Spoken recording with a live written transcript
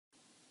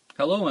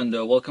Hello and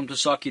welcome to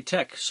Saki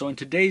Tech. So in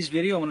today's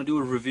video I'm going to do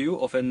a review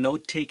of a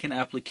note-taking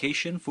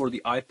application for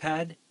the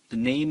iPad. The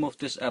name of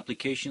this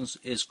application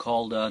is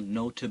called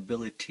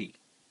Notability.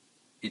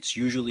 It's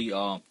usually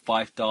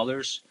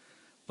 $5,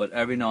 but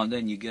every now and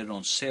then you get it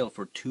on sale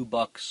for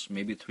 $2,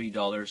 maybe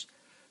 $3.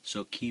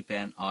 So keep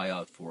an eye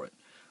out for it.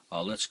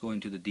 Let's go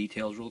into the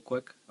details real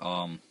quick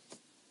of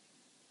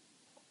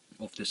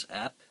this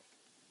app.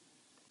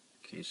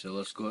 Okay, so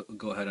let's go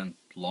ahead and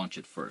launch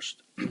it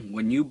first.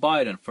 When you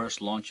buy it and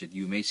first launch it,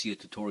 you may see a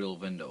tutorial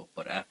window,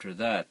 but after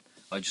that,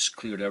 I just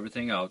cleared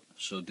everything out.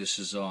 So this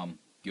is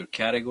your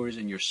categories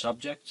and your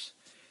subjects,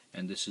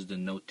 and this is the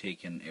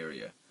note-taking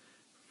area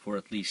for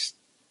at least,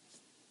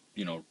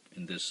 in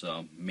this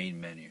main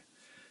menu.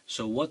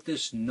 So what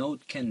this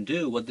note can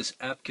do, what this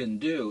app can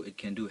do, it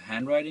can do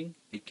handwriting,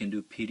 it can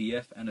do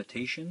PDF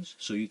annotations,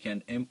 so you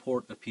can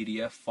import a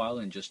PDF file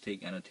and just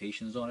take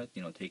annotations on it,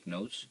 take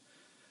notes.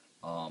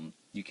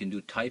 You can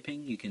do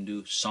typing, you can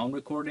do sound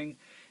recording,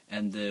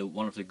 and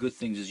one of the good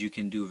things is you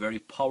can do very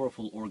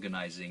powerful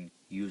organizing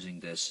using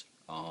this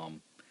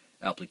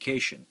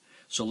application.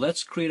 So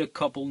let's create a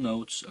couple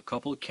notes, a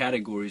couple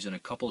categories, and a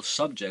couple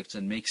subjects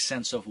and make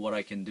sense of what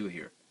I can do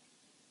here.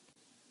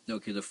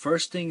 Okay, the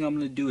first thing I'm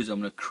going to do is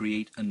I'm going to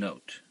create a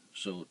note.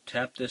 So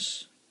tap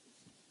this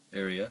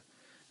area,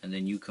 and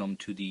then you come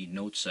to the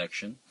note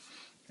section,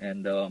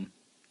 and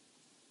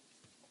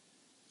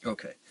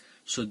okay.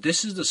 So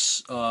this is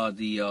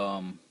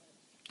the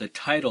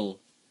title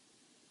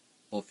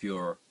of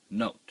your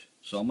note.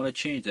 So I'm going to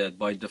change that.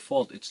 By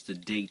default, it's the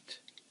date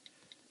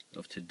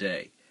of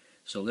today.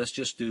 So let's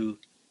just do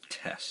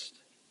test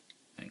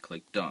and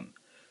click done.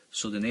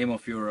 So the name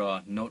of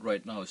your note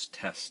right now is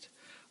test.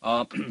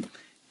 One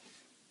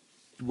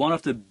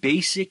of the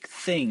basic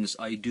things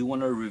I do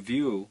want to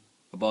review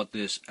about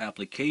this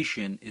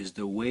application is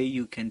the way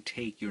you can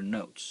take your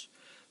notes.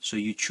 So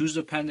you choose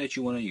the pen that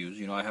you want to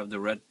use. I have the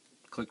red.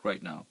 Click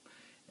right now,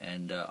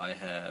 and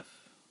I'm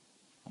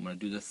going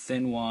to do the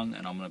thin one,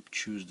 and I'm going to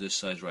choose this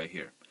size right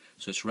here.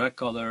 So it's red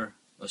color,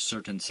 a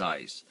certain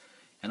size,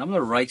 and I'm going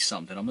to write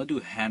something. I'm going to do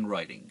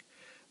handwriting.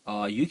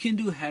 You can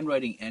do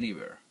handwriting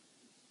anywhere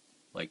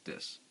like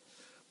this,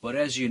 but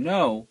as you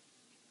know,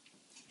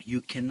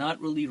 you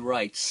cannot really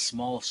write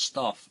small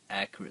stuff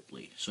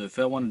accurately. So if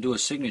I want to do a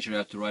signature, I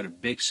have to write a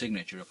big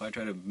signature. If I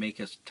try to make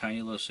a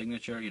tiny little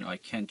signature, I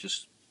can't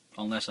just,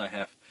 unless I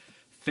have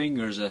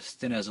fingers as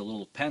thin as a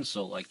little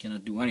pencil, I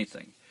cannot do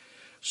anything.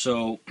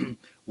 So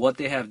what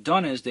they have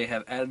done is they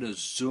have added a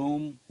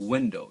zoom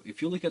window.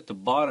 If you look at the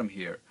bottom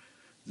here,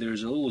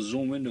 there's a little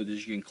zoom window that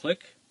you can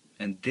click,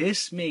 and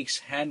this makes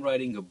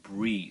handwriting a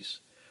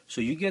breeze.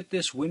 So you get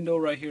this window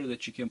right here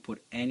that you can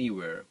put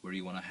anywhere where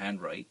you want to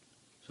handwrite.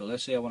 So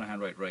let's say I want to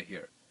handwrite right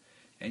here,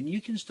 and you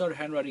can start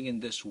handwriting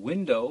in this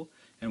window,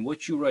 and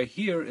what you write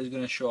here is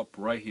going to show up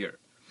right here.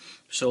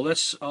 So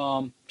let's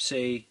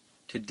say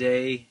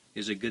today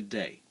is a good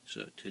day.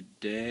 So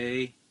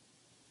today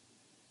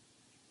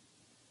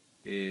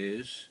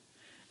is,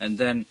 and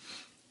then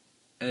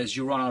as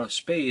you run out of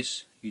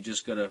space, you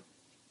just gotta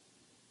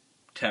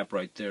tap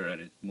right there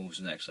and it moves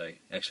next. I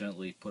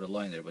accidentally put a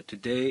line there, but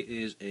today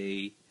is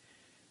a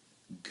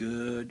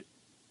good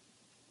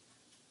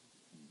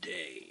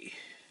day.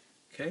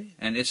 Okay,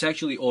 and it's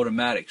actually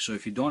automatic. So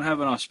if you don't have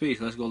enough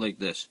space, let's go like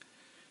this.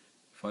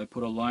 If I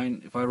put a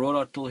line, if I wrote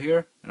out till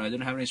here and I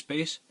didn't have any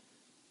space,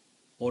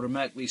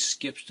 automatically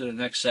skips to the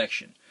next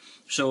section.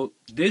 So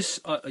this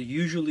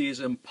usually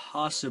is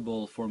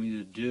impossible for me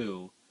to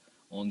do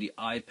on the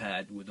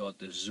iPad without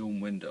the zoom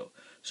window.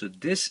 So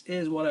this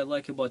is what I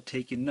like about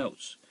taking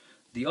notes.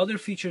 The other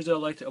features that I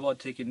like about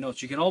taking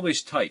notes, you can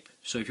always type.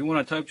 So if you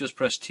want to type, just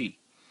press T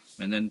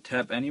and then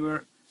tap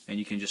anywhere and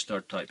you can just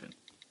start typing,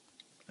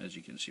 as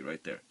you can see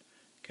right there.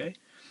 Okay,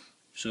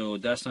 so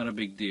that's not a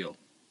big deal.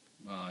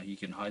 You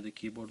can hide the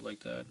keyboard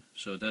like that.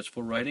 So that's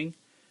for writing.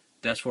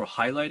 That's for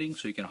highlighting,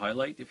 so you can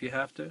highlight if you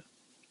have to.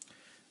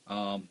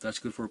 That's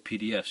good for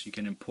PDFs. You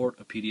can import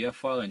a PDF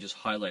file and just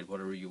highlight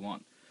whatever you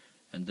want.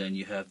 And then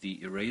you have the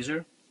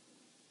eraser.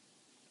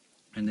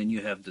 And then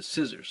you have the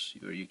scissors,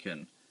 where you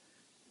can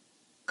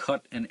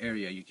cut an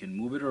area. You can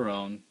move it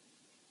around,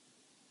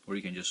 or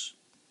you can just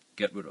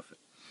get rid of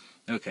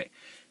it. Okay.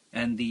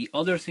 And the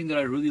other thing that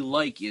I really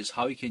like is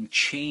how you can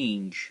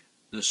change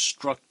the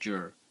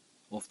structure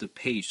of the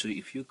page. So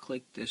if you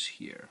click this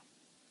here,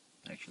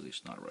 actually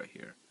it's not right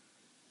here.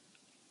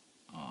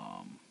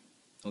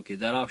 Okay,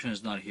 that option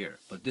is not here,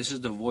 but this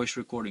is the voice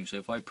recording. So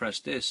if I press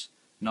this,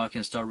 now I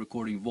can start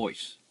recording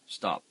voice.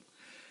 Stop.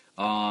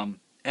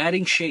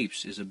 Adding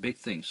shapes is a big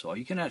thing. So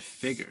you can add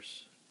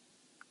figures.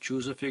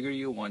 Choose a figure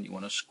you want. You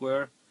want a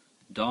square.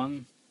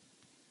 Done.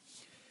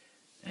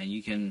 And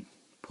you can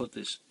put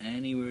this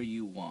anywhere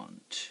you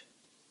want.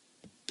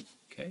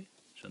 Okay,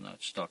 so now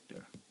it's stuck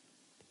there.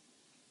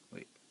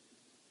 Wait.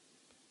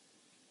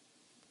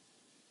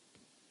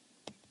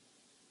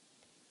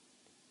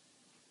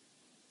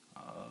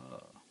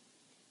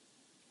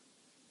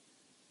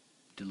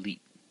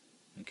 Delete.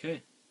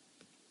 Okay.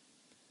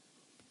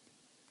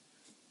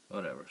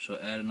 Whatever. So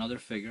add another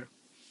figure.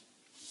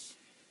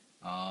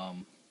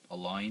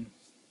 align.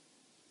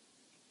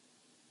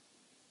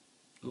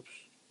 Oops,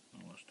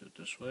 let's do it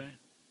this way.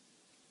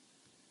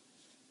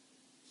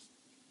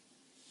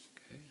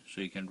 Okay,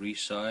 so you can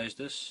resize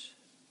this.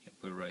 You can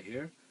put it right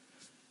here.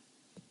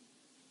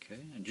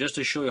 Okay, and just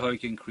to show you how you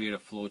can create a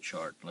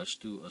flowchart, let's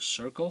do a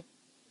circle.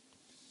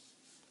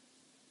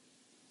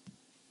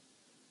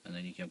 And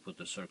then you can put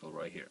the circle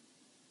right here.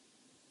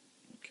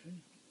 Okay,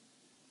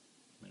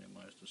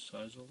 minimize the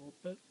size a little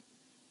bit.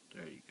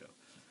 There you go.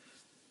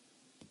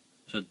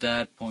 So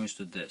that points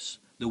to this.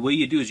 The way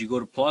you do is you go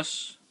to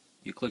plus,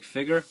 you click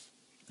figure,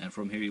 and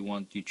from here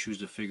you choose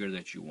the figure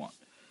that you want.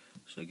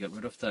 So get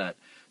rid of that.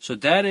 So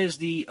that is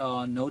the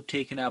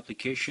note-taking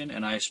application,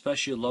 and I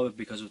especially love it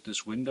because of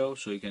this window.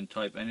 So you can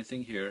type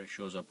anything here, it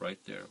shows up right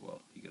there.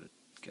 Well, you gotta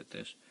get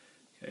this.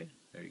 Okay,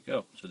 there you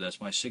go. So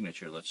that's my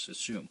signature. Let's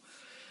assume.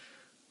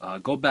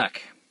 Go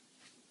back.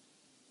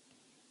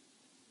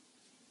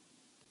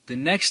 The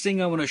next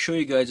thing I want to show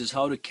you guys is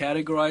how to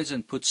categorize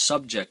and put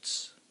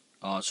subjects.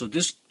 So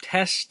this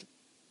test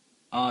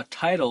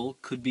title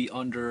could be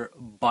under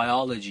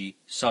biology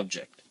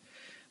subject.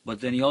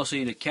 But then you also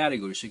need a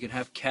category. So you can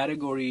have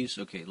categories.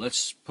 Okay,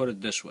 let's put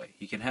it this way.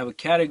 You can have a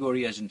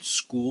category as in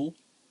school,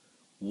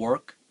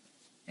 work,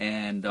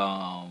 and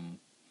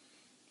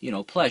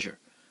pleasure.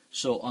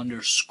 So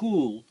under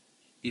school,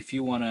 if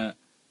you want to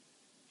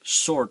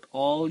sort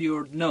all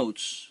your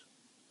notes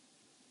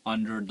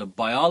under the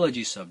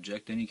biology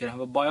subject, then you can have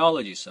a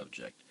biology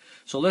subject.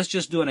 So let's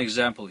just do an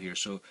example here.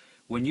 So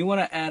when you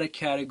want to add a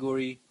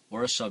category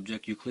or a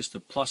subject, you click the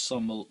plus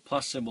symbol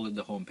in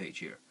the home page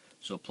here.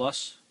 So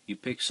plus, you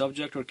pick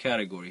subject or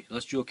category.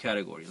 Let's do a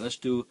category. Let's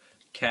do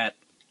cat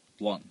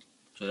 1.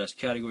 So that's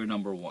category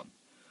number 1.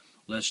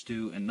 Let's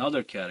do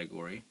another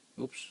category.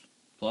 Oops.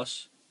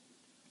 Plus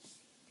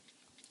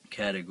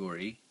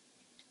category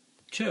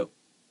 2.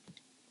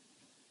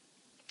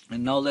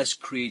 And now let's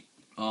create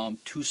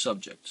two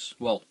subjects.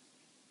 Well,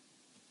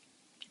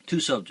 two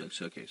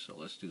subjects. Okay, so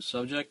let's do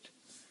subject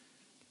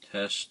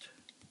test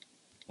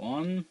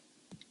 1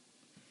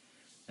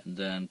 and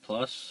then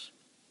plus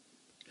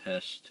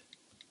test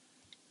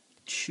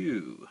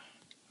 2.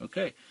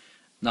 Okay.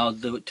 Now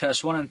the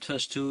test 1 and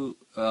test 2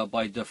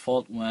 by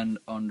default when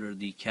under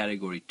the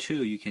category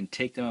 2, you can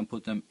take them and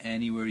put them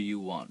anywhere you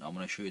want. I'm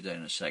going to show you that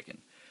in a second.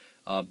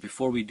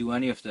 Before we do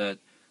any of that,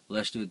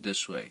 let's do it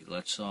this way.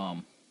 Let's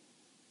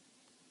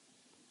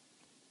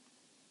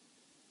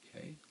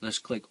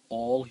click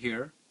all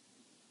here.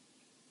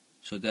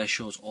 So that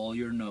shows all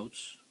your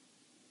notes.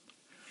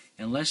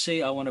 And let's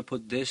say I want to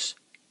put this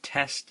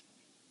test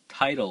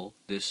title,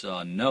 this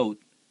note,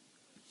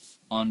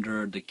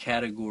 under the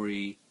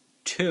category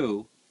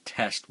 2,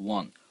 test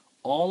 1.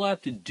 All I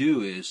have to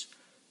do is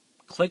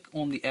click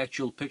on the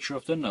actual picture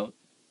of the note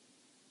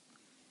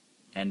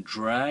and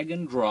drag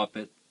and drop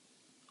it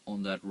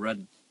on that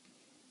red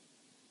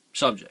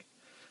subject.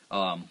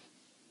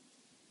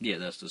 Yeah,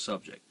 that's the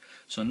subject.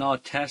 So now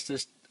test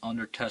is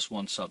under test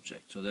 1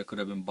 subject. So that could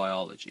have been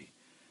biology,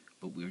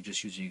 but we were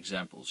just using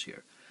examples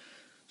here.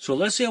 So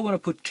let's say I want to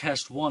put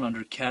test 1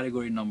 under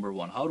category number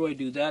 1. How do I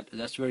do that?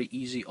 That's very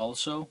easy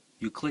also.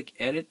 You click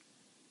edit.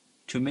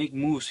 To make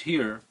moves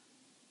here,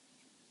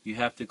 you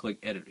have to click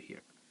edit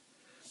here.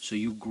 So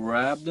you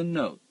grab the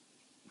note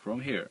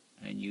from here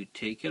and you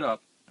take it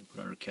up and put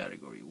it under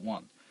category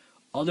 1.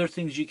 Other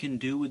things you can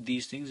do with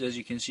these things, as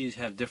you can see,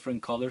 have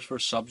different colors for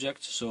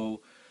subjects.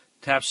 So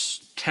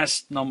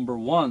test number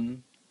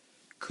 1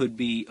 could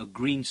be a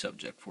green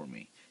subject for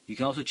me. You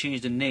can also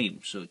change the name.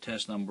 So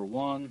test number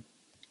 1,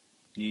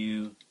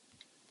 new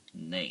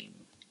name.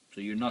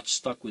 So you're not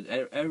stuck with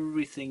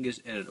everything is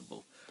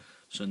editable.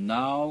 So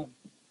now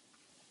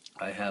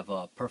I have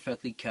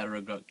perfectly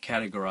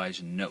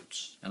categorized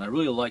notes, and I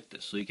really like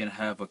this. So you can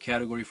have a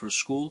category for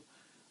school.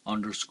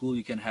 Under school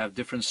you can have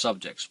different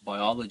subjects: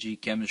 biology,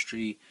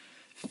 chemistry,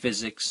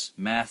 physics,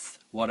 math,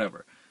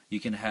 whatever. You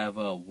can have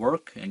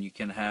work, and you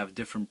can have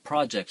different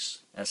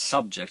projects as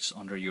subjects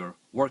under your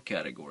work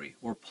category,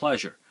 or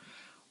pleasure.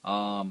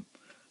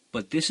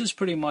 But this is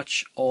pretty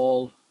much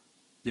all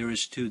there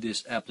is to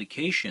this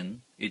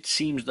application. It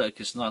seems like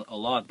it's not a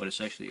lot, but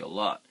it's actually a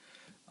lot.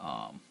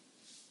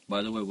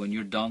 By the way, when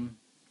you're done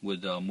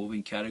with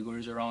moving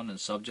categories around and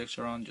subjects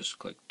around, just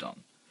click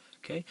done.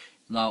 Okay.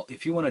 Now,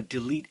 if you want to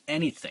delete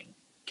anything,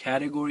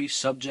 category,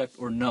 subject,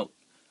 or note,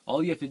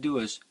 all you have to do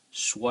is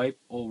swipe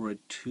over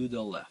it to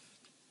the left,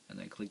 and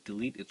then click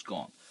delete. It's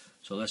gone.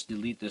 So let's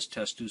delete this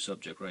test 2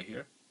 subject right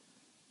here.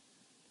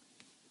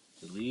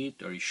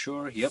 Delete. Are you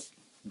sure? Yep.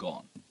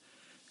 Gone.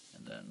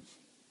 And then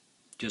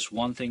just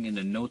one thing in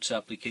the notes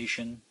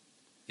application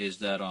is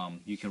that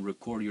you can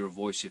record your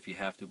voice if you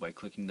have to by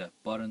clicking that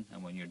button,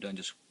 and when you're done,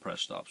 just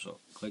press stop. So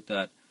click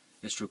that.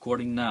 It's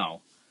recording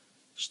now.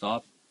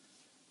 Stop.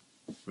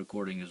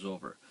 Recording is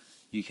over.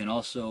 You can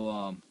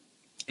also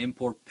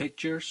import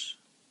pictures.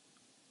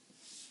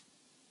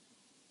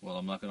 Well,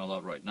 I'm not going to allow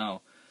it right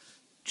now.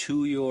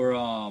 To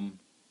your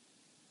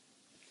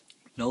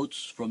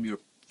notes from your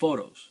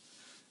photos.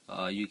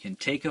 You can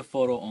take a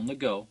photo on the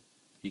go.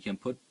 You can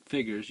put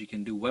figures. You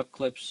can do web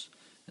clips.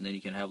 And then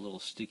you can have little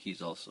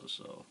stickies also,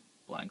 so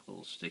blank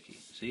little sticky,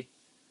 see?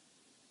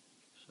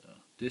 So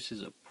this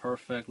is a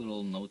perfect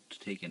little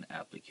note-taking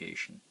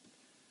application.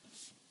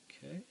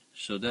 Okay,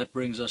 so that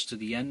brings us to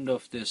the end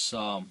of this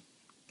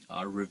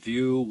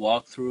review,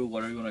 walkthrough,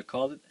 whatever you want to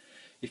call it.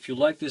 If you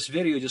like this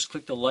video, just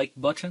click the like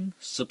button,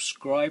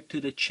 subscribe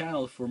to the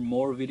channel for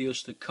more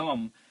videos to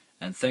come,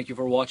 and thank you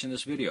for watching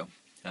this video.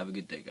 Have a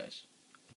good day, guys.